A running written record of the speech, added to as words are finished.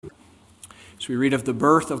as we read of the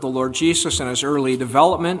birth of the Lord Jesus and his early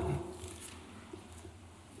development.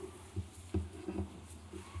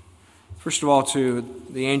 First of all, to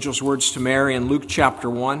the angel's words to Mary in Luke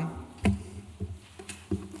chapter 1.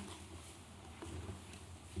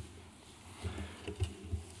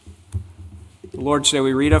 The Lord's Day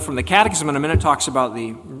we read of from the Catechism in a minute talks about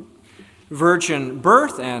the virgin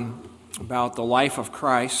birth and about the life of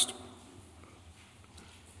Christ.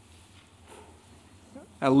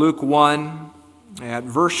 At Luke 1, at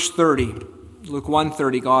verse 30, Luke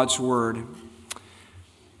 1:30, God's word.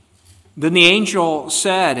 Then the angel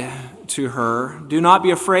said to her, "Do not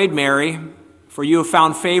be afraid, Mary, for you have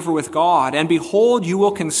found favor with God. And behold, you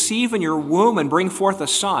will conceive in your womb and bring forth a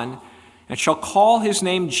son, and shall call his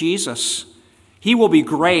name Jesus. He will be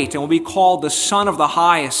great and will be called the Son of the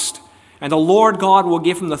Highest. And the Lord God will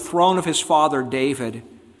give him the throne of his father David.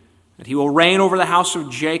 And he will reign over the house of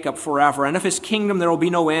Jacob forever, and of his kingdom there will be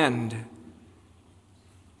no end."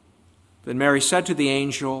 Then Mary said to the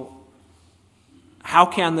angel, "How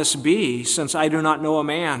can this be, since I do not know a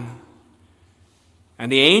man?"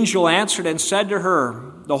 And the angel answered and said to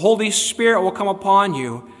her, "The Holy Spirit will come upon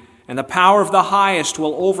you, and the power of the Highest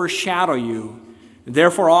will overshadow you.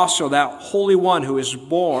 Therefore also that Holy One who is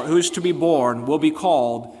to be born will be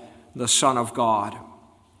called the Son of God."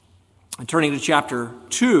 And turning to chapter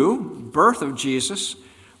 2, birth of Jesus,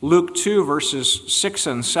 Luke 2, verses 6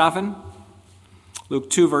 and 7. Luke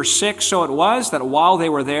 2, verse 6, "So it was that while they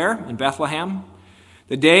were there in Bethlehem,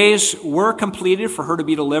 the days were completed for her to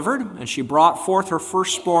be delivered, and she brought forth her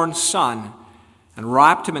firstborn son, and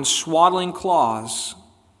wrapped him in swaddling cloths,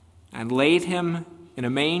 and laid him in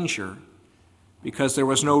a manger, because there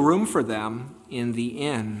was no room for them in the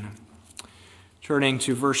inn." Turning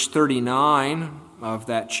to verse 39 of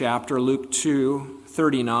that chapter, Luke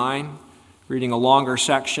 2:39, reading a longer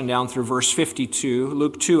section down through verse 52.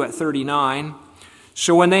 Luke 2 at 39.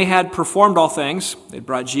 "So when they had performed all things, they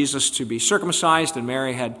brought Jesus to be circumcised, and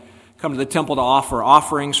Mary had come to the temple to offer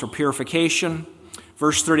offerings for purification."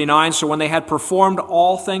 Verse 39, "So when they had performed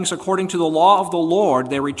all things according to the law of the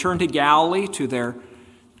Lord, they returned to Galilee, to their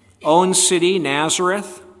own city,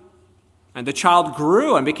 Nazareth. And the child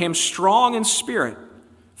grew and became strong in spirit,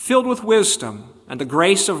 filled with wisdom, and the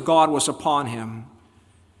grace of God was upon him.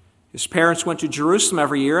 His parents went to Jerusalem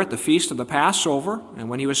every year at the feast of the Passover, and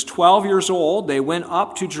when he was 12 years old, they went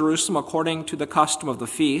up to Jerusalem according to the custom of the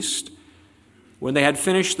feast. When they had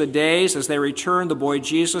finished the days, as they returned, the boy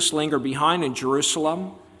Jesus lingered behind in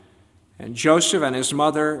Jerusalem, and Joseph and his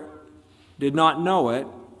mother did not know it,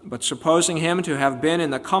 but supposing him to have been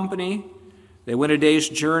in the company, they went a day's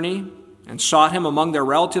journey and sought him among their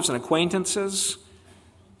relatives and acquaintances.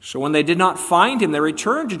 So when they did not find him, they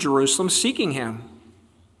returned to Jerusalem seeking him.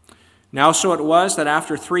 Now so it was that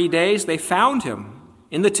after 3 days they found him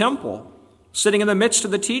in the temple, sitting in the midst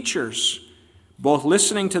of the teachers, both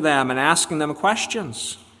listening to them and asking them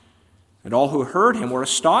questions. And all who heard him were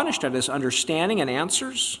astonished at his understanding and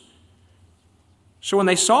answers. So when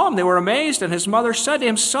they saw him, they were amazed, and his mother said to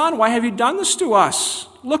him, "Son, why have you done this to us?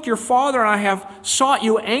 Look, your father and I have sought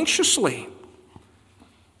you anxiously."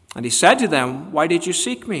 And he said to them, "Why did you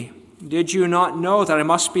seek me? Did you not know that I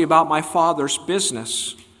must be about my Father's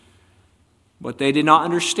business?" But they did not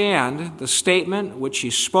understand the statement which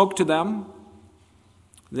he spoke to them.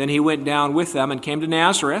 Then he went down with them and came to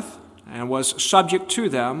Nazareth and was subject to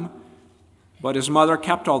them, but his mother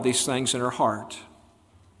kept all these things in her heart.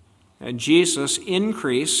 And Jesus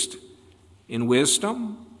increased in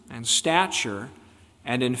wisdom and stature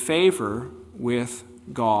and in favor with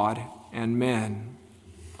God and men.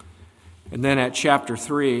 And then at chapter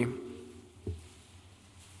 3,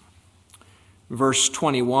 verse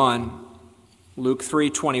 21, Luke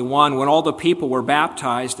 3:21, "When all the people were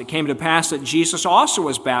baptized, it came to pass that Jesus also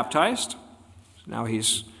was baptized." Now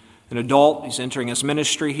he's an adult, he's entering his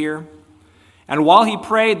ministry here. "And while he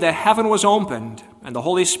prayed, the heaven was opened, and the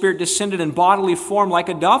Holy Spirit descended in bodily form like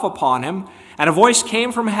a dove upon him. And a voice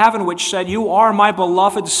came from heaven which said, 'You are my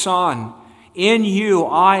beloved Son. In you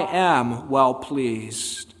I am well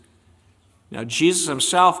pleased.'" Now Jesus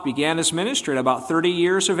himself began his ministry at about 30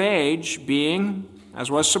 years of age, being,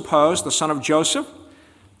 as was supposed, the son of Joseph,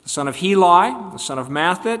 the son of Heli, the son of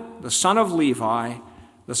Mathat, the son of Levi,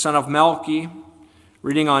 the son of Melchi.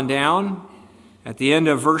 Reading on down, at the end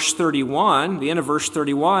of verse 31,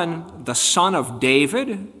 the son of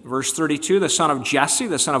David. Verse 32, the son of Jesse,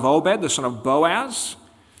 the son of Obed, the son of Boaz.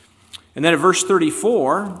 And then at verse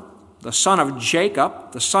 34, the son of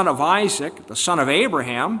Jacob, the son of Isaac, the son of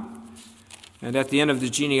Abraham. And at the end of the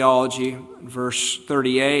genealogy, verse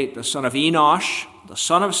 38, the son of Enosh, the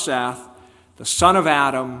son of Seth, the son of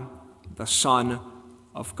Adam, the son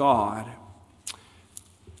of God.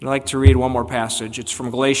 I'd like to read one more passage. It's from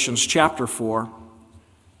Galatians chapter 4.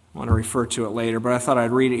 I want to refer to it later, but I thought I'd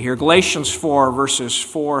read it here. Galatians 4, verses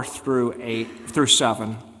 4 through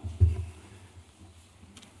 7.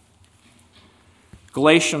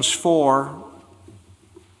 Galatians 4,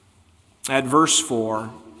 at verse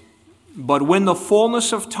 4. But when the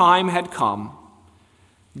fullness of time had come,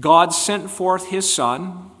 God sent forth his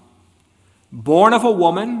Son, born of a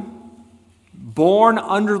woman, born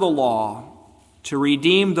under the law, to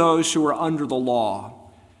redeem those who were under the law,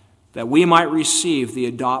 that we might receive the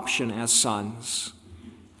adoption as sons.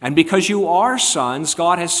 And because you are sons,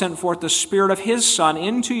 God has sent forth the Spirit of his Son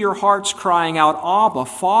into your hearts, crying out, Abba,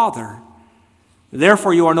 Father.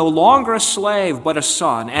 Therefore you are no longer a slave, but a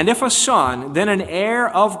son. And if a son, then an heir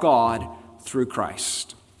of God through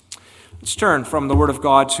Christ. Let's turn from the Word of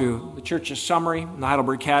God to the Church's summary in the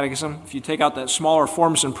Heidelberg Catechism. If you take out that smaller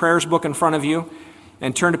Forms and Prayers book in front of you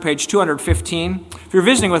and turn to page 215. If you're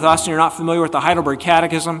visiting with us and you're not familiar with the Heidelberg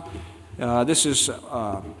Catechism, this is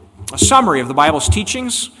a summary of the Bible's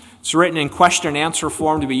teachings. It's written in question and answer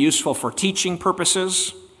form to be useful for teaching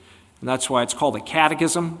purposes, and that's why it's called a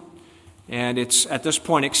catechism. And it's, at this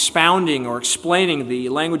point, expounding or explaining the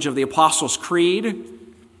language of the Apostles' Creed.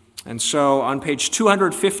 And so on page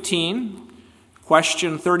 215,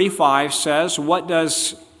 question 35 says, what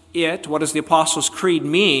does the Apostles' Creed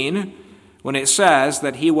mean when it says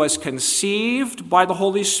that he was conceived by the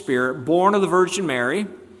Holy Spirit, born of the Virgin Mary?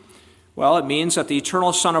 Well, it means that the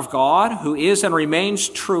eternal Son of God, who is and remains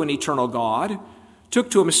true and eternal God, took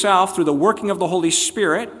to himself, through the working of the Holy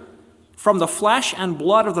Spirit, from the flesh and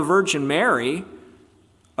blood of the Virgin Mary,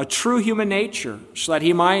 a true human nature, so that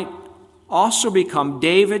he might also become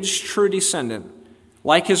David's true descendant,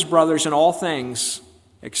 like his brothers in all things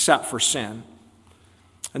except for sin.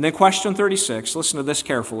 And then question 36, listen to this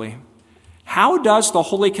carefully. How does the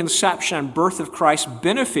holy conception and birth of Christ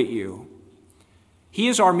benefit you? He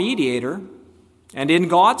is our mediator, and in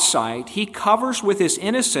God's sight, he covers with his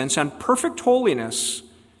innocence and perfect holiness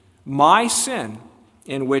my sin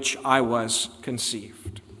in which I was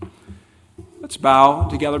conceived. Let's bow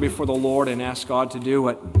together before the Lord and ask God to do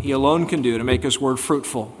what he alone can do to make his word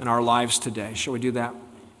fruitful in our lives today. Shall we do that?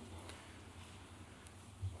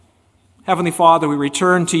 Heavenly Father, we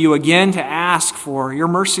return to you again to ask for your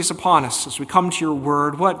mercies upon us as we come to your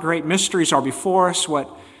word. What great mysteries are before us, what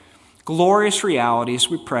glorious realities,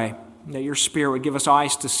 we pray that your Spirit would give us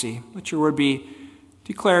eyes to see. Let your word be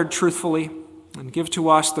declared truthfully and give to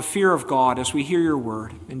us the fear of God as we hear your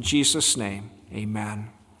word. In Jesus' name, amen.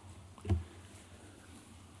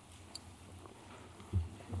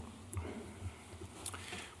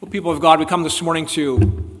 Well, people of God, we come this morning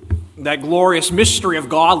to that glorious mystery of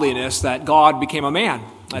godliness, that God became a man,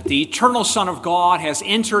 that the eternal Son of God has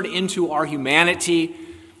entered into our humanity,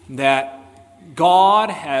 that God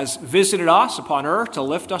has visited us upon earth to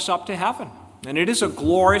lift us up to heaven. And it is a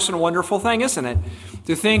glorious and wonderful thing, isn't it?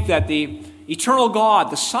 To think that the eternal God,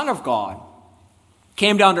 the Son of God,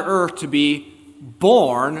 came down to earth to be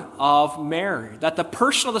born of Mary. That the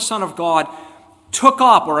person of the Son of God took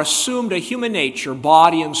up or assumed a human nature,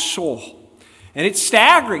 body and soul. And it's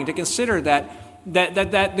staggering to consider that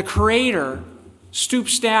the Creator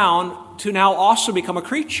stoops down to now also become a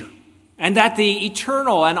creature. And that the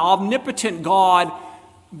eternal and omnipotent God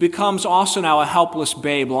becomes also now a helpless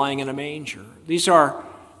babe lying in a manger. These are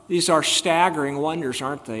staggering wonders,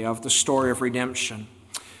 aren't they, of the story of redemption.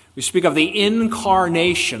 We speak of the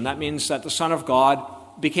incarnation. That means that the Son of God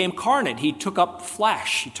became carnate. He took up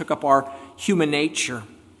flesh. He took up our human nature.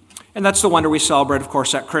 And that's the wonder we celebrate, of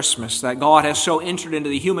course, at Christmas, that God has so entered into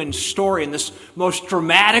the human story in this most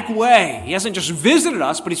dramatic way. He hasn't just visited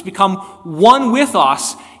us, but he's become one with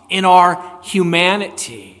us in our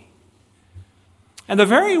humanity. And the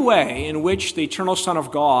very way in which the eternal Son of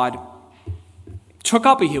God took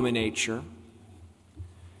up a human nature,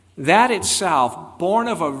 that itself, born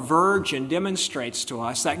of a virgin, demonstrates to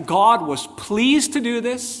us that God was pleased to do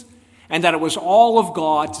this and that it was all of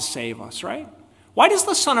God to save us, right? Why does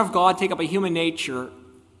the Son of God take up a human nature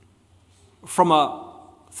through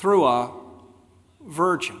a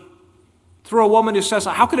virgin? Through a woman who says,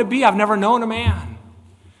 how could it be? I've never known a man.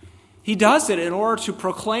 He does it in order to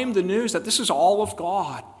proclaim the news that this is all of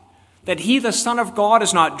God. That he, the Son of God,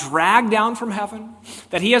 is not dragged down from heaven.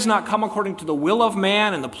 That he has not come according to the will of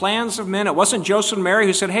man and the plans of men. It wasn't Joseph and Mary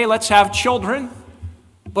who said, hey, let's have children.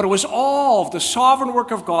 But it was all the sovereign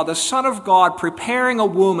work of God, the Son of God preparing a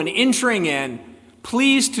womb and entering in,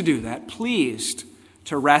 pleased to do that, pleased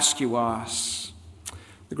to rescue us.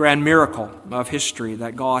 The grand miracle of history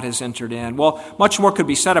that God has entered in. Well, much more could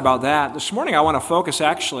be said about that. This morning I want to focus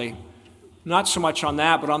actually not so much on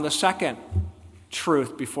that, but on the second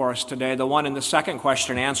truth before us today, the one in the second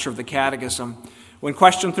question and answer of the Catechism. When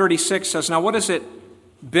question 36 says, now what does it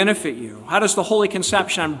benefit you? How does the Holy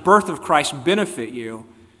Conception and birth of Christ benefit you?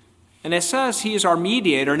 And it says he is our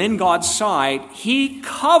mediator, and in God's sight, he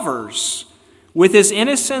covers with his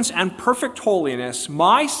innocence and perfect holiness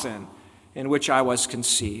my sin in which I was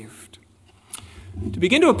conceived. To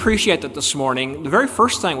begin to appreciate that this morning, the very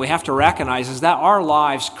first thing we have to recognize is that our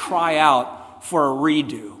lives cry out for a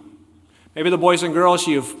redo. Maybe the boys and girls,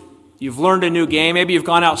 you've learned a new game. Maybe you've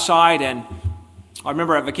gone outside, and I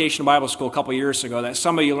remember at Vacation Bible School a couple years ago that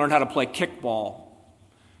some of you learned how to play kickball.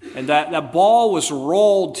 And that ball was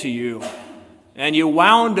rolled to you, and you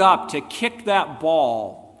wound up to kick that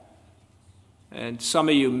ball. And some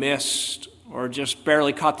of you missed or just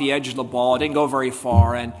barely caught the edge of the ball. It didn't go very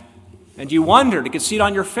far. And you wondered, you could see it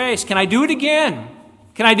on your face, can I do it again?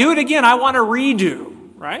 Can I do it again? I want to redo,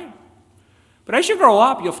 right? But as you grow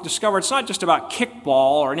up, you'll discover it's not just about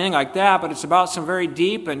kickball or anything like that, but it's about some very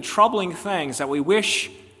deep and troubling things that we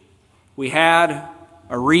wish we had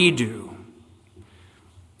a redo.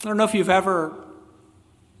 I don't know if you've ever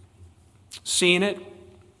seen it.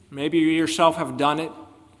 Maybe you yourself have done it.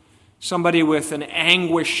 Somebody with an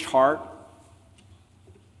anguished heart.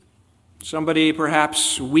 Somebody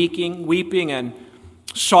perhaps weeping and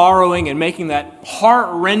sorrowing and making that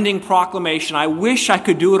heart-rending proclamation, I wish I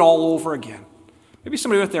could do it all over again. Maybe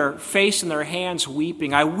somebody with their face in their hands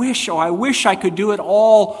weeping, I wish I could do it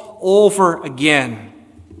all over again.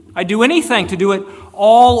 I'd do anything to do it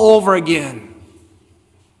all over again.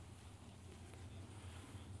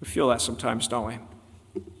 We feel that sometimes, don't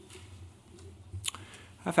we?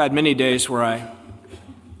 I've had many days where I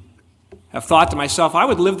have thought to myself, I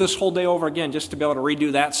would live this whole day over again just to be able to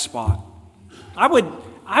redo that spot. I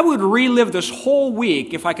would relive this whole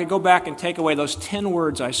week if I could go back and take away those 10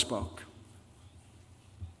 words I spoke.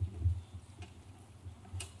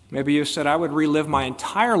 Maybe you said, I would relive my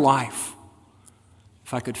entire life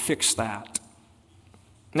if I could fix that.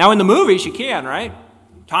 Now in the movies you can, right?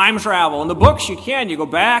 Time travel. In the books you can. You go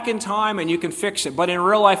back in time and you can fix it. But in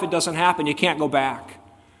real life it doesn't happen. You can't go back.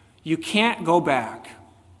 You can't go back.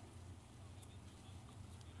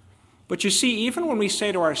 But you see, even when we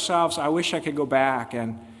say to ourselves, I wish I could go back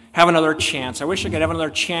and have another chance. I wish I could have another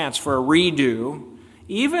chance for a redo.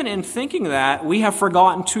 Even in thinking that, we have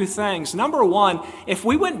forgotten two things. Number one, if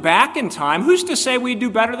we went back in time, who's to say we'd do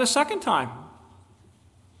better the second time?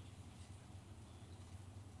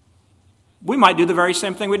 We might do the very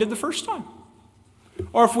same thing we did the first time.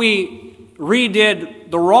 Or if we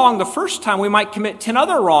redid the wrong the first time, we might commit 10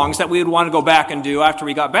 other wrongs that we would want to go back and do after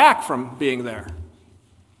we got back from being there.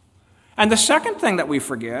 And the second thing that we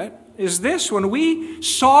forget is this: when we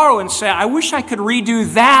sorrow and say, I wish I could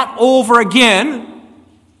redo that over again,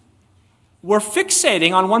 we're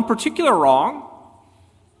fixating on one particular wrong,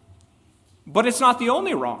 but it's not the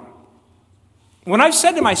only wrong. When I've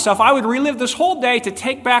said to myself, I would relive this whole day to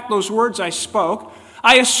take back those words I spoke,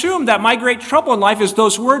 I assume that my great trouble in life is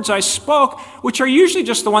those words I spoke, which are usually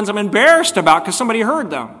just the ones I'm embarrassed about because somebody heard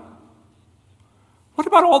them. What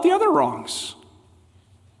about all the other wrongs?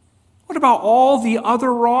 What about all the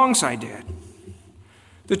other wrongs I did?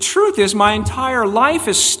 The truth is, my entire life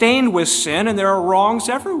is stained with sin, and there are wrongs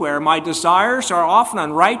everywhere. My desires are often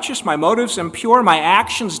unrighteous, my motives impure, my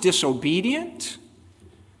actions disobedient.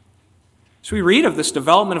 So we read of this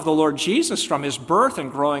development of the Lord Jesus from his birth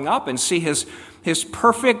and growing up and see his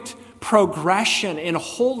perfect progression in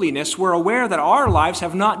holiness. We're aware that our lives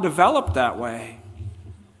have not developed that way.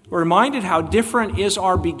 We're reminded how different is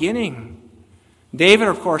our beginning. David,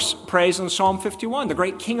 of course, prays in Psalm 51, the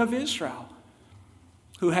great king of Israel,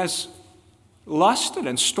 who has lusted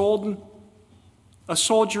and stolen a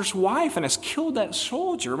soldier's wife and has killed that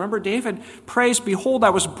soldier. Remember, David prays, behold, I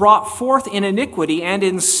was brought forth in iniquity, and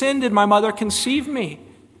in sin did my mother conceive me.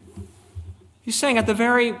 He's saying at the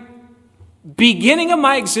very beginning of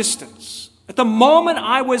my existence, at the moment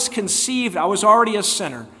I was conceived, I was already a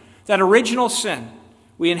sinner. That original sin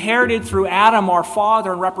we inherited through Adam, our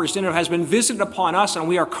father and representative, has been visited upon us, and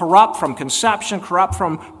we are corrupt from conception, corrupt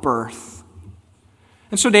from birth.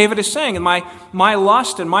 And so David is saying, and my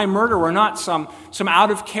lust and my murder were not some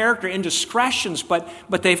out-of-character indiscretions, but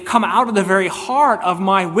they've come out of the very heart of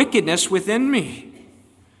my wickedness within me.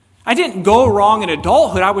 I didn't go wrong in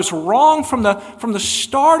adulthood. I was wrong from the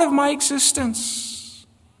start of my existence.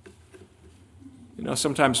 You know,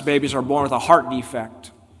 sometimes babies are born with a heart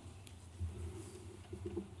defect.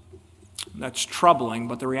 That's troubling,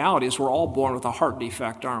 but the reality is we're all born with a heart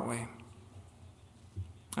defect, aren't we?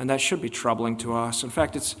 And that should be troubling to us. In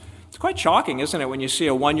fact, it's quite shocking, isn't it, when you see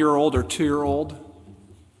a 1-year-old or 2-year-old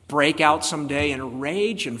break out someday in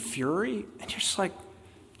rage and fury. And you're just like,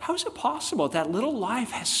 how is it possible that little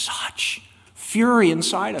life has such fury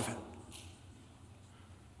inside of it?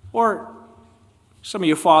 Or some of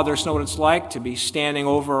you fathers know what it's like to be standing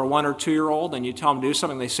over a 1 or 2 year old and you tell them to do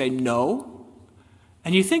something, they say no.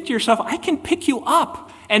 And you think to yourself, I can pick you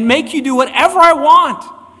up and make you do whatever I want.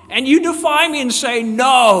 And you defy me and say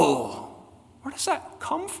no. Where does that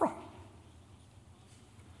come from?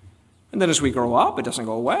 And then as we grow up, it doesn't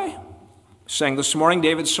go away. Sang this morning,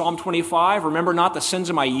 David's Psalm 25, remember not the sins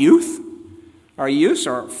of my youth. Our youths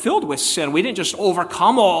are filled with sin. We didn't just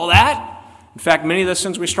overcome all that. In fact, many of the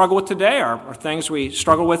sins we struggle with today are things we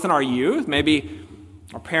struggled with in our youth. Maybe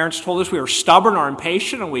our parents told us we were stubborn or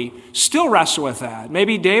impatient, and we still wrestle with that.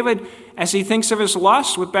 Maybe David, as he thinks of his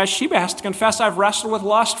lust with Bathsheba, has to confess, I've wrestled with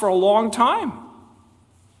lust for a long time.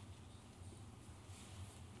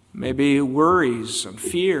 Maybe worries and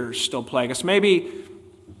fears still plague us. Maybe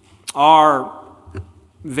our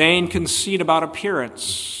vain conceit about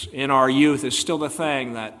appearance in our youth is still the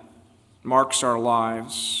thing that marks our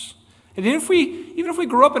lives. And even if we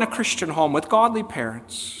grew up in a Christian home with godly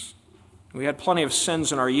parents, we had plenty of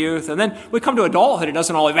sins in our youth, and then we come to adulthood, it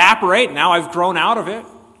doesn't all evaporate. Now I've grown out of it.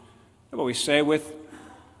 What we say with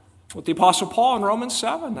the Apostle Paul in Romans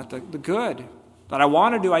 7, that the good that I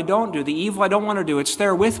want to do, I don't do. The evil I don't want to do, it's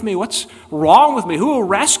there with me. What's wrong with me? Who will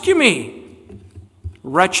rescue me?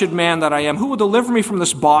 Wretched man that I am, who will deliver me from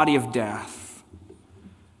this body of death?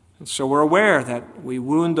 And so we're aware that we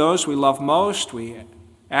wound those we love most. We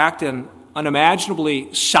act in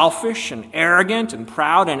unimaginably selfish and arrogant and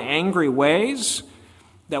proud and angry ways,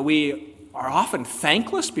 that we are often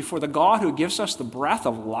thankless before the God who gives us the breath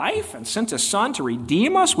of life and sent his Son to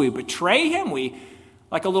redeem us. We betray him. We,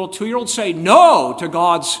 like a little 2-year-old, say no to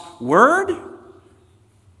God's word.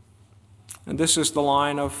 And this is the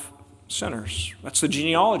line of sinners. That's the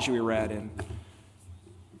genealogy we read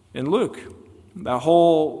in Luke. The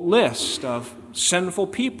whole list of sinful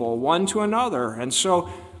people, one to another. And so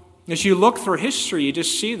as you look through history, you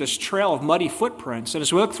just see this trail of muddy footprints. And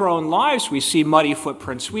as we look through our own lives, we see muddy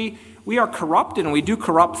footprints. We are corrupted and we do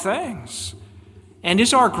corrupt things. And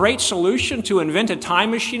is our great solution to invent a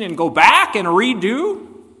time machine and go back and redo?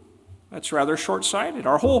 That's rather short-sighted.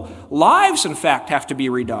 Our whole lives, in fact, have to be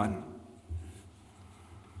redone.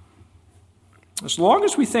 As long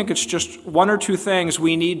as we think it's just 1 or 2 things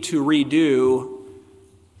we need to redo,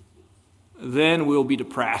 then we'll be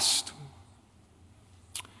depressed.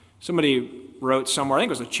 Somebody wrote somewhere, I think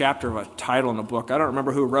it was a chapter of a title in a book. I don't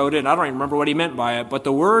remember who wrote it, and I don't even remember what he meant by it, but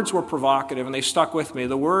the words were provocative, and they stuck with me.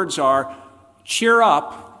 The words are, cheer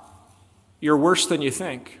up, you're worse than you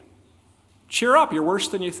think. Cheer up, you're worse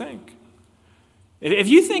than you think. If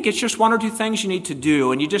you think it's just 1 or 2 things you need to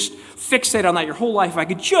do, and you just fixate on that your whole life, if I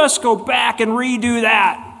could just go back and redo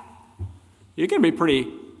that, you're going to be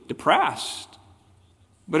pretty depressed.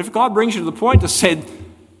 But if God brings you to the point to say,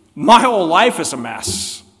 my whole life is a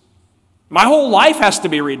mess, my whole life has to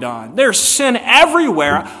be redone, there's sin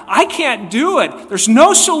everywhere, I can't do it, there's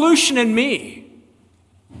no solution in me,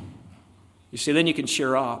 you see, then you can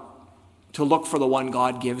cheer up to look for the one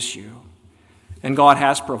God gives you. And God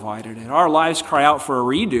has provided it. Our lives cry out for a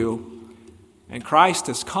redo, and Christ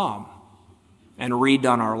has come and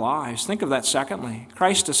redone our lives. Think of that secondly.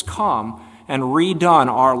 Christ has come and redone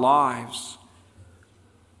our lives.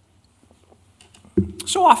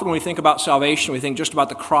 So often when we think about salvation, we think just about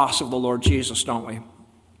the cross of the Lord Jesus, don't we?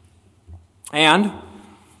 And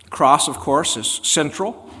the cross, of course, is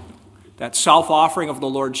central. That self-offering of the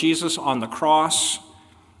Lord Jesus on the cross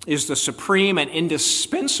is the supreme and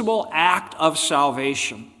indispensable act of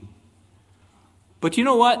salvation. But you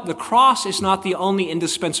know what? The cross is not the only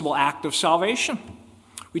indispensable act of salvation.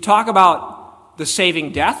 We talk about the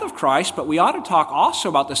saving death of Christ, but we ought to talk also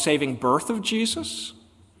about the saving birth of Jesus,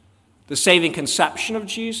 the saving conception of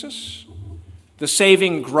Jesus, the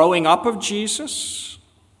saving growing up of Jesus.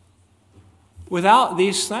 Without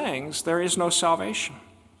these things, there is no salvation.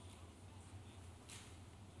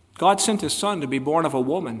 God sent his Son to be born of a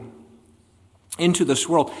woman into this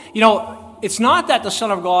world. You know, it's not that the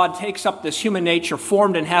Son of God takes up this human nature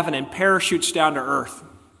formed in heaven and parachutes down to earth.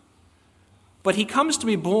 But he comes to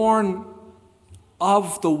be born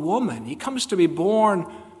of the woman. He comes to be born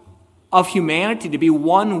of humanity, to be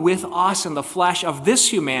one with us in the flesh of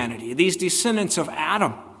this humanity, these descendants of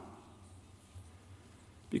Adam.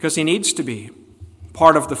 Because he needs to be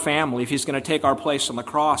part of the family if he's going to take our place on the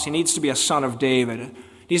cross. He needs to be a son of David.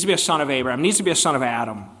 Needs to be a son of Abraham, needs to be a son of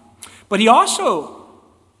Adam. But he also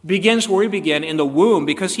begins where we begin, in the womb,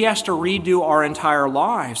 because he has to redo our entire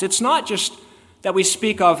lives. It's not just that we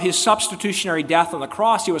speak of his substitutionary death on the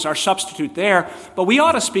cross. He was our substitute there. But we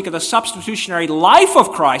ought to speak of the substitutionary life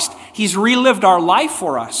of Christ. He's relived our life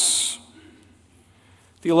for us.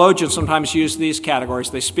 Theologians sometimes use these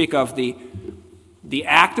categories. They speak of the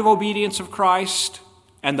active obedience of Christ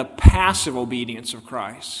and the passive obedience of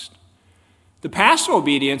Christ. The passive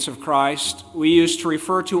obedience of Christ we use to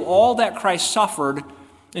refer to all that Christ suffered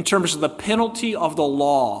in terms of the penalty of the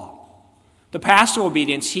law. The passive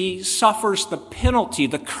obedience, he suffers the penalty,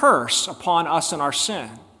 the curse upon us and our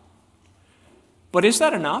sin. But is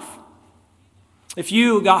that enough? If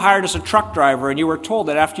you got hired as a truck driver and you were told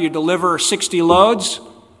that after you deliver 60 loads,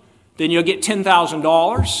 then you'll get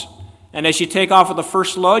 $10,000, and as you take off with the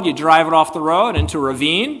first load, you drive it off the road into a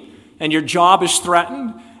ravine, and your job is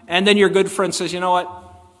threatened, and then your good friend says, you know what,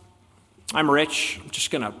 I'm rich, I'm just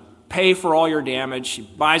going to pay for all your damage. He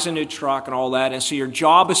buys a new truck and all that, and so your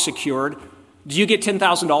job is secured. Do you get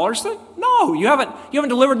 $10,000 then? No, you haven't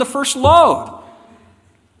delivered the first load.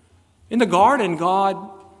 In the garden, God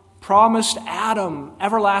promised Adam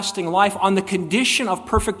everlasting life on the condition of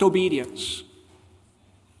perfect obedience.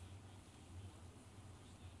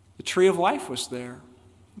 The tree of life was there.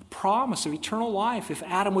 The promise of eternal life if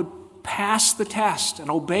Adam would pass the test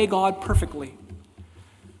and obey God perfectly.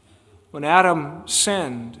 When Adam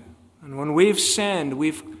sinned, and when we've sinned,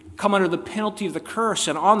 we've come under the penalty of the curse,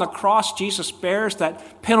 and on the cross Jesus bears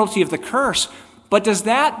that penalty of the curse. But does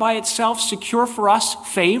that by itself secure for us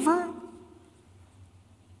favor?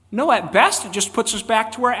 No, at best it just puts us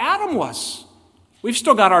back to where Adam was. We've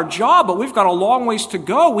still got our job, but we've got a long ways to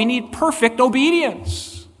go. We need perfect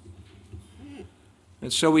obedience.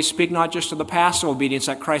 And so we speak not just of the passive obedience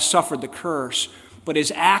that Christ suffered the curse, but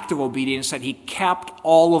his active obedience that he kept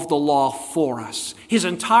all of the law for us. His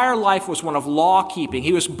entire life was one of law-keeping.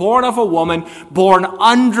 He was born of a woman, born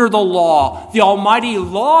under the law. The almighty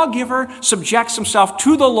lawgiver subjects himself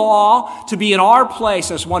to the law to be in our place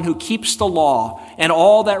as one who keeps the law, and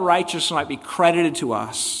all that righteousness might be credited to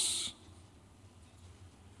us.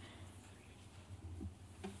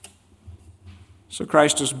 So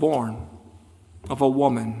Christ is born of a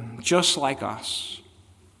woman just like us.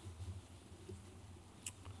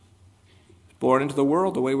 Born into the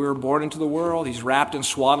world the way we were born into the world. He's wrapped in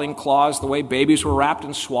swaddling cloths the way babies were wrapped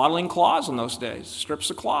in swaddling cloths in those days, strips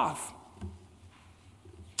of cloth.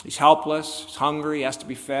 He's helpless, he's hungry, he has to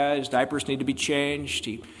be fed, his diapers need to be changed.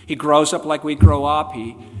 He grows up like we grow up.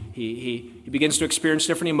 He begins to experience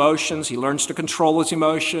different emotions. He learns to control his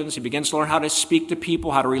emotions. He begins to learn how to speak to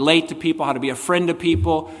people, how to relate to people, how to be a friend to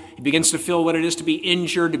people. He begins to feel what it is to be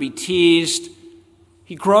injured, to be teased.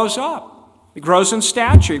 He grows up. He grows in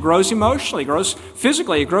stature, he grows emotionally, he grows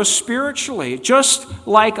physically, he grows spiritually, just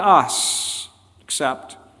like us,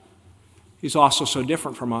 except he's also so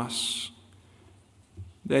different from us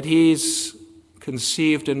that he's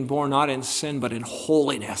conceived and born not in sin but in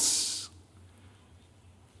holiness.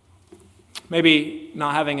 Maybe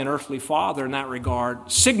not having an earthly father in that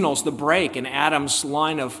regard signals the break in Adam's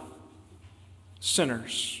line of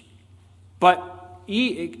sinners. But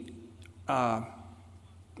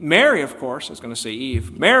Mary, of course, I was going to say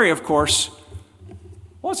Eve. Mary, of course,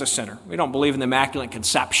 was a sinner. We don't believe in the Immaculate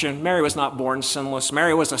Conception. Mary was not born sinless.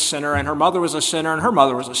 Mary was a sinner, and her mother was a sinner, and her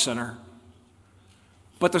mother was a sinner.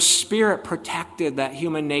 But the Spirit protected that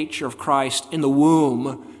human nature of Christ in the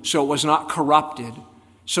womb so it was not corrupted.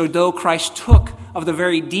 So though Christ took of the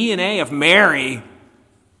very DNA of Mary,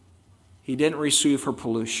 he didn't receive her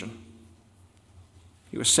pollution.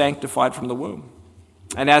 He was sanctified from the womb.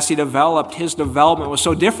 And as he developed, his development was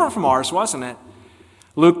so different from ours, wasn't it?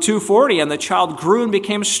 Luke 2:40, and the child grew and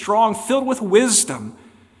became strong, filled with wisdom,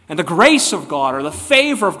 and the grace of God, or the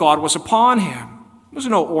favor of God, was upon him. It was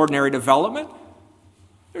no ordinary development.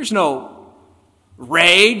 There's no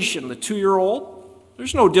rage in the 2-year-old.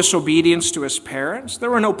 There's no disobedience to his parents.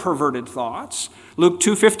 There were no perverted thoughts. Luke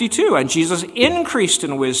 2:52, and Jesus increased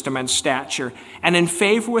in wisdom and stature and in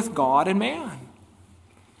favor with God and man.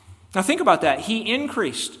 Now think about that. He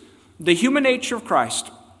increased the human nature of Christ.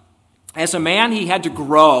 As a man, he had to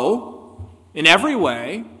grow in every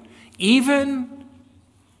way, even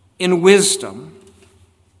in wisdom,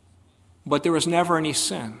 but there was never any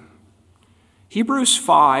sin. Hebrews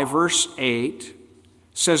 5, verse 8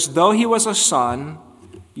 says, though he was a son,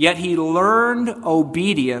 yet he learned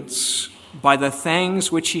obedience by the things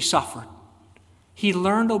which he suffered. He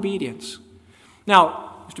learned obedience. Now,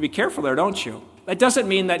 you have to be careful there, don't you? That doesn't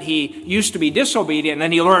mean that he used to be disobedient and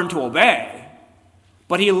then he learned to obey.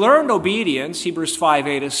 But he learned obedience, Hebrews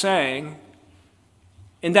 5:8 is saying,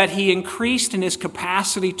 in that he increased in his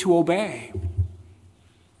capacity to obey.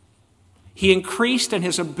 He increased in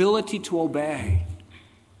his ability to obey.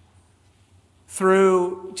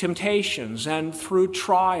 through temptations and through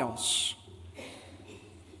trials.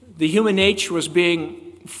 The human nature was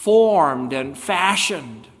being formed and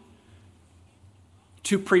fashioned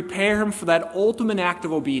to prepare him for that ultimate act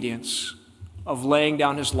of obedience of laying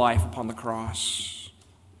down his life upon the cross.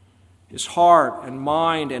 His heart and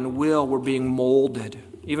mind and will were being molded,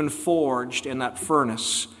 even forged in that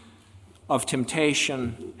furnace of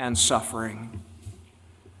temptation and suffering.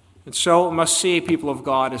 And so we must see, people of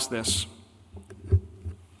God, as this.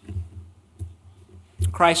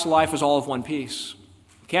 Christ's life is all of one piece.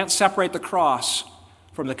 You can't separate the cross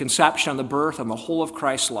from the conception and the birth and the whole of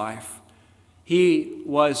Christ's life. He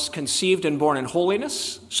was conceived and born in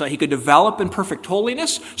holiness, so he could develop in perfect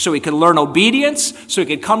holiness, so he could learn obedience, so he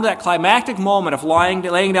could come to that climactic moment of laying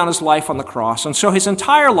down his life on the cross. And so his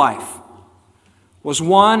entire life was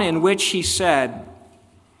one in which he said,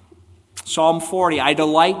 Psalm 40, I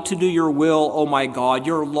delight to do your will, O my God.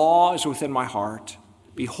 Your law is within my heart.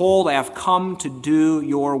 Behold, I have come to do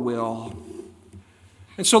your will.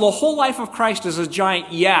 And so the whole life of Christ is a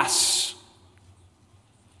giant yes.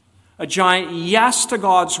 A giant yes to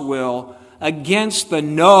God's will against the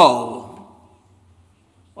no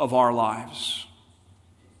of our lives.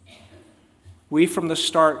 We from the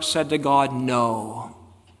start said to God, no.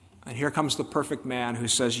 And here comes the perfect man who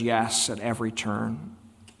says yes at every turn.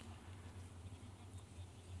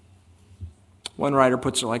 One writer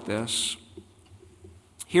puts it like this.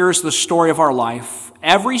 Here is the story of our life.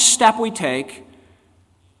 Every step we take,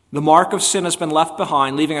 the mark of sin has been left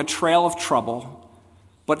behind, leaving a trail of trouble.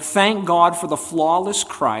 But thank God for the flawless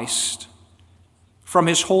Christ. From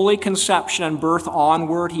his holy conception and birth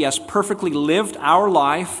onward, he has perfectly lived our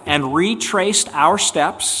life and retraced our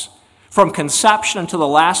steps. From conception until the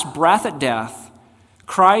last breath at death,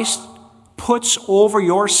 Christ puts over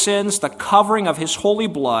your sins the covering of his holy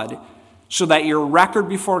blood, so that your record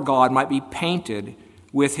before God might be painted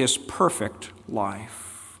with his perfect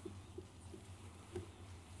life.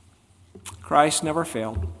 Christ never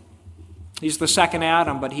failed. He's the second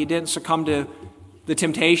Adam, but he didn't succumb to the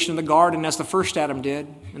temptation in the garden as the first Adam did.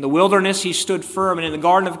 In the wilderness, he stood firm, and in the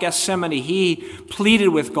Garden of Gethsemane, he pleaded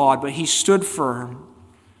with God, but he stood firm.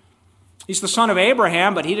 He's the son of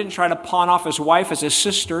Abraham, but he didn't try to pawn off his wife as his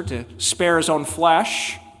sister to spare his own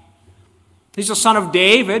flesh. He's the son of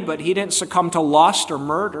David, but he didn't succumb to lust or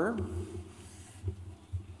murder.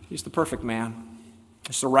 He's the perfect man.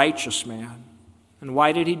 He's the righteous man. And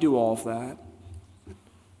why did he do all of that?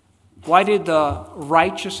 Why did the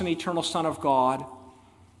righteous and eternal Son of God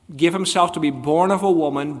give himself to be born of a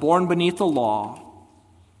woman, born beneath the law?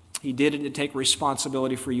 He did it to take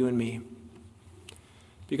responsibility for you and me.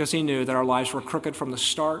 Because he knew that our lives were crooked from the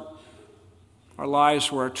start. Our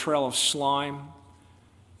lives were a trail of slime.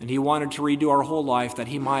 And he wanted to redo our whole life that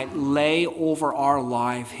he might lay over our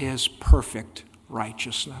life his perfect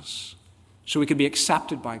righteousness, so we could be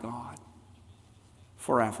accepted by God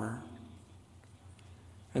forever.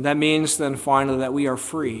 And that means then finally that we are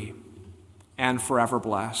free and forever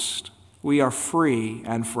blessed. We are free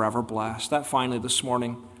and forever blessed. That finally this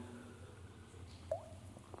morning.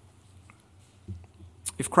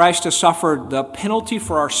 If Christ has suffered the penalty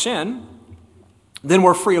for our sin, then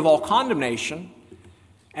we're free of all condemnation.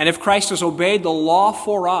 And if Christ has obeyed the law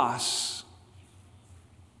for us,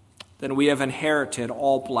 then we have inherited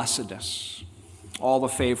all blessedness, all the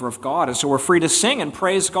favor of God. And so we're free to sing and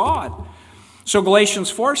praise God. So Galatians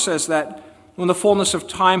 4 says that when the fullness of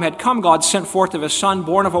time had come, God sent forth of his Son,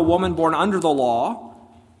 born of a woman, born under the law,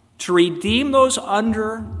 to redeem those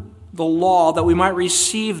under the law, that we might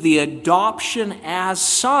receive the adoption as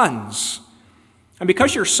sons. And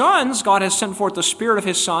because you're sons, God has sent forth the Spirit of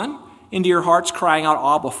his Son into your hearts, crying out,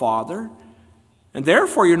 Abba, Father. And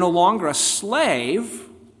therefore you're no longer a slave,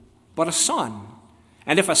 but a son.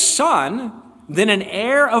 And if a son, then an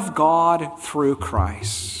heir of God through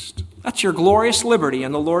Christ. That's your glorious liberty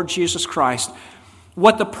in the Lord Jesus Christ.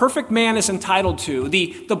 What the perfect man is entitled to,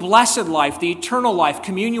 the blessed life, the eternal life,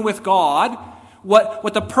 communion with God,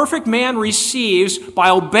 what the perfect man receives by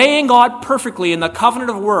obeying God perfectly in the covenant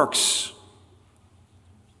of works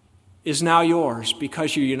is now yours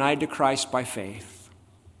because you're united to Christ by faith.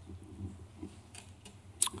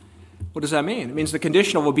 What does that mean? It means the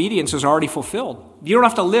condition of obedience is already fulfilled. You don't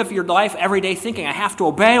have to live your life every day thinking, I have to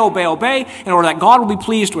obey in order that God will be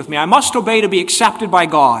pleased with me. I must obey to be accepted by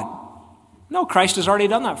God. No, Christ has already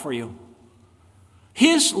done that for you.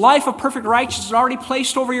 His life of perfect righteousness is already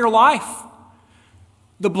placed over your life.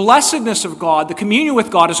 The blessedness of God, the communion with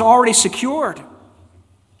God is already secured.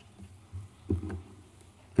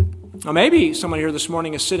 Now maybe someone here this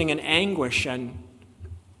morning is sitting in anguish and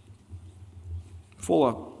full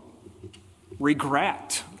of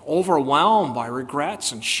regret overwhelmed by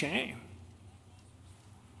regrets and shame.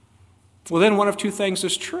 Well, then one of two things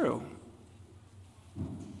is true.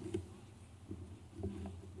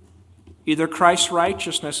 Either Christ's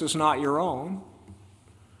righteousness is not your own,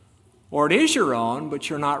 or it is your own, but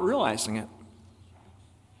you're not realizing it.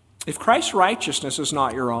 If Christ's righteousness is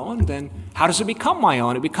not your own, then how does it become my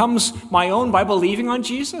own? It becomes my own by believing on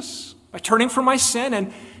Jesus, by turning from my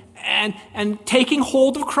sin and taking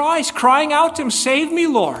hold of Christ, crying out to him, "Save me,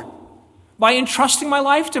 Lord." By entrusting my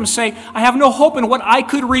life to him, say, "I have no hope in what I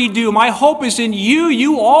could redo. My hope is in you.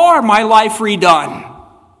 You are my life redone."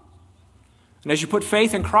 And as you put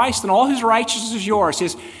faith in Christ, then all his righteousness is yours.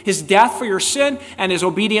 His death for your sin and his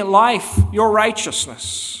obedient life, your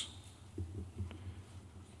righteousness.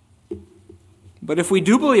 But if we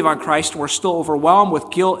do believe on Christ and we're still overwhelmed with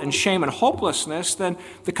guilt and shame and hopelessness, then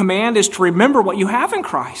the command is to remember what you have in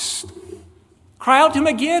Christ. Cry out to him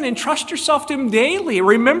again and trust yourself to him daily.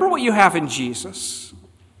 Remember what you have in Jesus.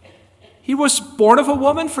 He was born of a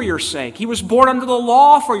woman for your sake. He was born under the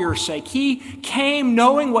law for your sake. He came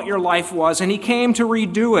knowing what your life was, and he came to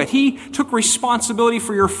redo it. He took responsibility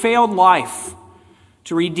for your failed life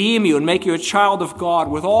to redeem you and make you a child of God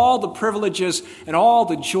with all the privileges and all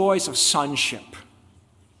the joys of sonship.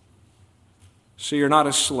 So you're not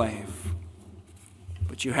a slave,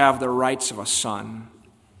 but you have the rights of a son.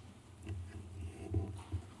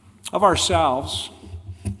 Of ourselves,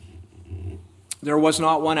 there was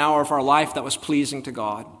not 1 hour of our life that was pleasing to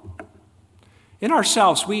God. In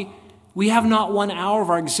ourselves, we have not 1 hour of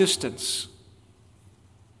our existence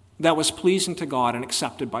that was pleasing to God and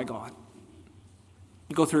accepted by God.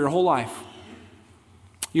 You go through your whole life.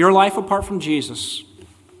 Your life apart from Jesus,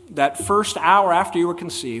 that first hour after you were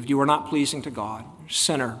conceived, you were not pleasing to God.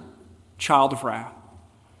 Sinner, child of wrath.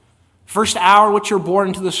 First hour in which you're born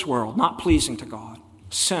into this world, not pleasing to God.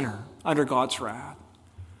 Sinner, under God's wrath.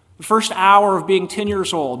 The first hour of being 10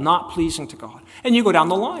 years old, not pleasing to God. And you go down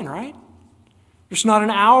the line, right? There's not an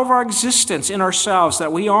hour of our existence in ourselves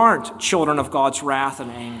that we aren't children of God's wrath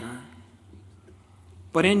and anger.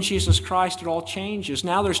 But in Jesus Christ, it all changes.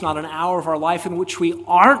 Now there's not an hour of our life in which we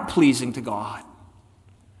aren't pleasing to God.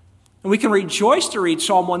 And we can rejoice to read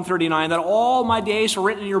Psalm 139, that all my days were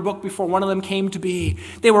written in your book before one of them came to be.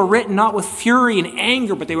 They were written not with fury and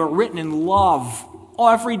anger, but they were written in love.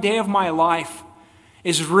 Every day of my life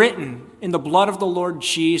is written in the blood of the Lord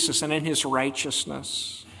Jesus and in his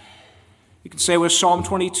righteousness. You can say with Psalm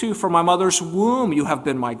 22, "For my mother's womb you have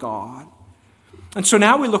been my God." And so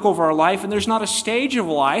now we look over our life, and there's not a stage of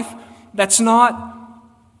life that's not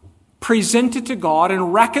presented to God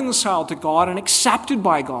and reconciled to God and accepted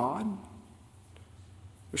by God.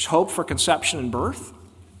 There's hope for conception and birth.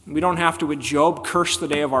 We don't have to, with Job, curse the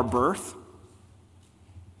day of our birth.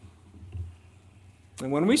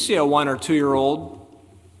 And when we see a 1 or 2 year old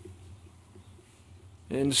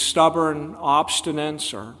in stubborn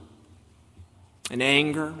obstinance or in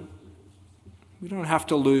anger, we don't have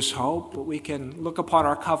to lose hope, but we can look upon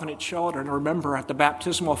our covenant children and remember at the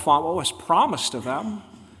baptismal font what was promised to them.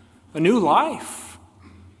 A new life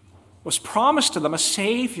was promised to them, a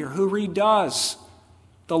Savior who redoes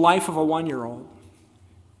the life of a 1-year-old.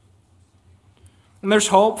 And there's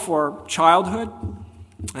hope for childhood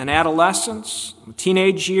and adolescence,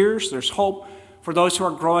 teenage years. There's hope for those who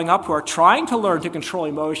are growing up, who are trying to learn to control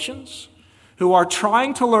emotions, who are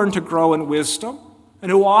trying to learn to grow in wisdom,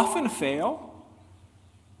 and who often fail.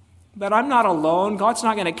 That I'm not alone. God's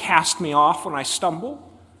not going to cast me off when I stumble.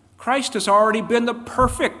 Christ has already been the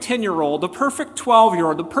perfect 10-year-old, the perfect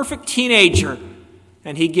 12-year-old, the perfect teenager,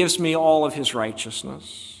 and he gives me all of his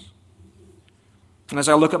righteousness. And as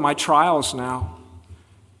I look at my trials now,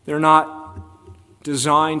 they're not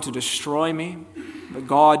designed to destroy me, but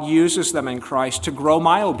God uses them in Christ to grow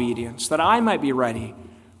my obedience, that I might be ready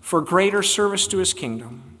for greater service to his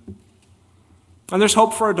kingdom. And there's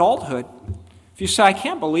hope for adulthood. If you say, "I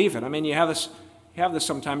can't believe it," I mean, you have this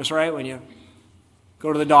sometimes, right? When you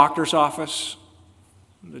go to the doctor's office,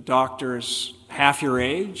 the doctor is half your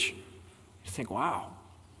age, you think, "Wow,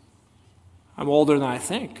 I'm older than I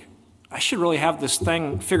think. I should really have this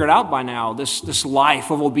thing figured out by now, this life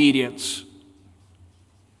of obedience."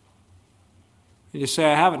 You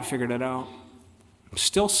say, "I haven't figured it out. I'm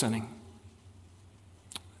still sinning."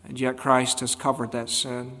 And yet Christ has covered that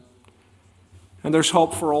sin. And there's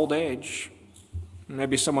hope for old age.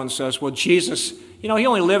 Maybe someone says, "Well, Jesus, he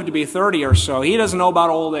only lived to be 30 or so. He doesn't know about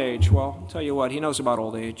old age." Well, I'll tell you what, he knows about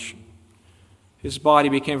old age. His body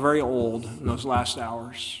became very old in those last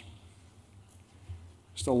hours.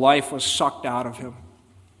 As the life was sucked out of him,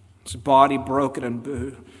 his body broken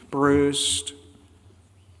and bruised.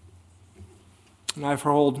 And I've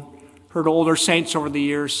Heard older saints over the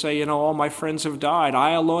years say, all my friends have died.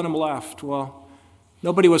 I alone am left. Well,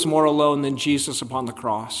 nobody was more alone than Jesus upon the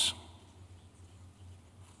cross.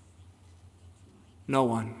 No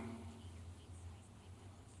one.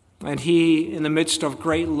 And he, in the midst of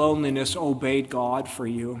great loneliness, obeyed God for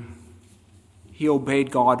you. He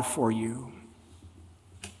obeyed God for you.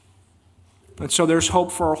 And so there's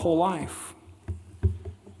hope for our whole life.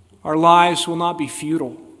 Our lives will not be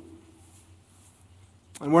futile.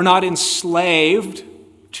 And we're not enslaved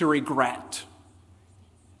to regret.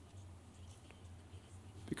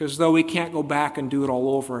 Because though we can't go back and do it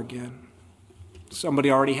all over again,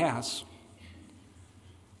 somebody already has.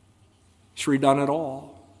 He's redone it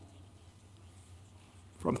all.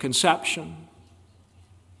 From conception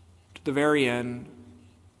to the very end.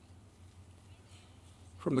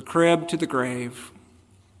 From the crib to the grave.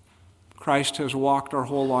 Christ has walked our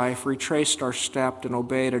whole life, retraced our step, and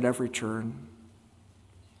obeyed at every turn.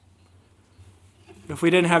 If we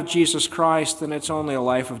didn't have Jesus Christ, then it's only a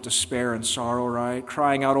life of despair and sorrow, right?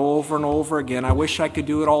 Crying out over and over again, I wish I could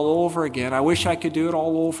do it all over again. I wish I could do it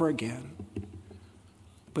all over again.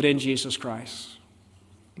 But in Jesus Christ,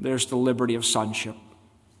 there's the liberty of sonship.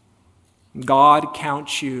 God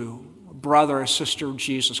counts you a brother or sister of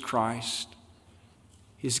Jesus Christ.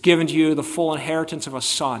 He's given to you the full inheritance of a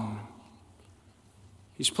son.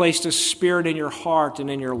 He's placed His Spirit in your heart and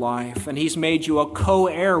in your life, and He's made you a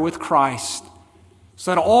co-heir with Christ.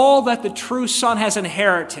 So that all that the true Son has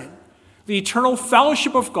inherited, the eternal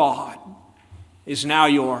fellowship of God, is now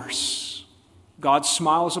yours. God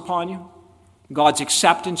smiles upon you. God's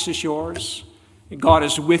acceptance is yours. God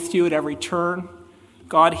is with you at every turn.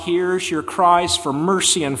 God hears your cries for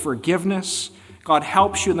mercy and forgiveness. God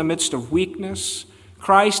helps you in the midst of weakness.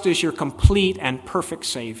 Christ is your complete and perfect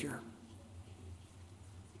Savior.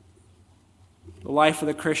 The life of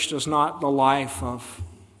the Christian is not the life of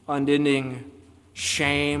unending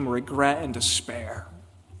shame, regret, and despair.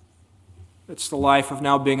 It's the life of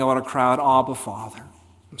now being able to cry out, Abba, Father.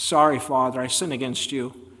 I'm sorry, Father, I sinned against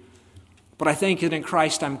you. But I thank you that in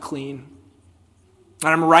Christ I'm clean.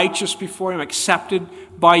 And I'm righteous before you. I'm accepted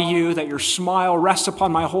by you, that your smile rests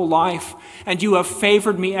upon my whole life, and you have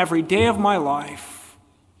favored me every day of my life.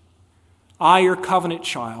 I, your covenant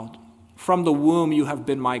child, from the womb you have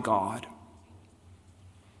been my God.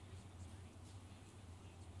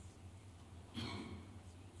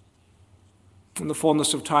 When the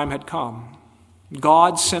fullness of time had come,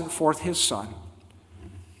 God sent forth His Son,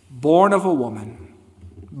 born of a woman,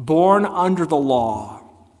 born under the law,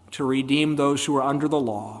 to redeem those who are under the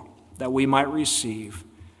law, that we might receive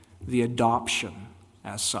the adoption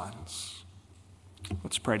as sons.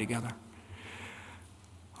 Let's pray together.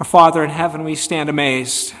 Our Father in heaven, we stand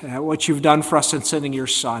amazed at what you've done for us in sending your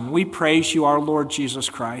Son. We praise you, our Lord Jesus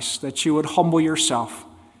Christ, that you would humble yourself,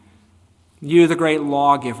 you, the great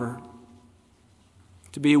lawgiver,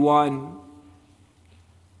 to be one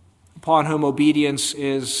upon whom obedience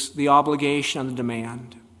is the obligation and the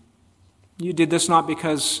demand. You did this not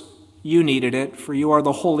because you needed it, for you are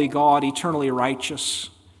the holy God, eternally righteous.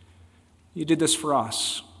 You did this for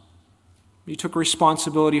us. You took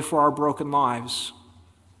responsibility for our broken lives,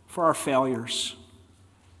 for our failures.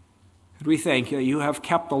 And we thank you that you have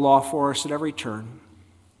kept the law for us at every turn.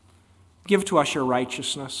 Give to us your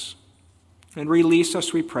righteousness and release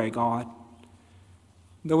us, we pray, God.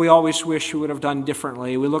 Though we always wish we would have done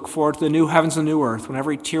differently, we look forward to the new heavens and new earth when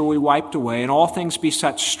every tear will be wiped away and all things be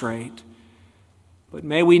set straight. But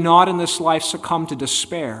may we not in this life succumb to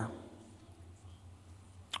despair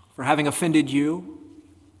for having offended you,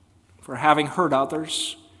 for having hurt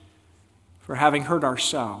others, for having hurt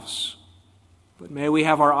ourselves. But may we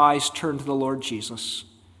have our eyes turned to the Lord Jesus,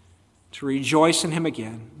 to rejoice in him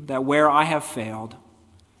again, that where I have failed,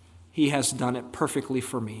 he has done it perfectly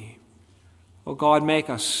for me. Oh God, make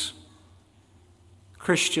us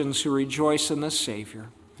Christians who rejoice in this Savior.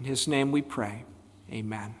 In his name we pray.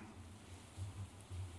 Amen.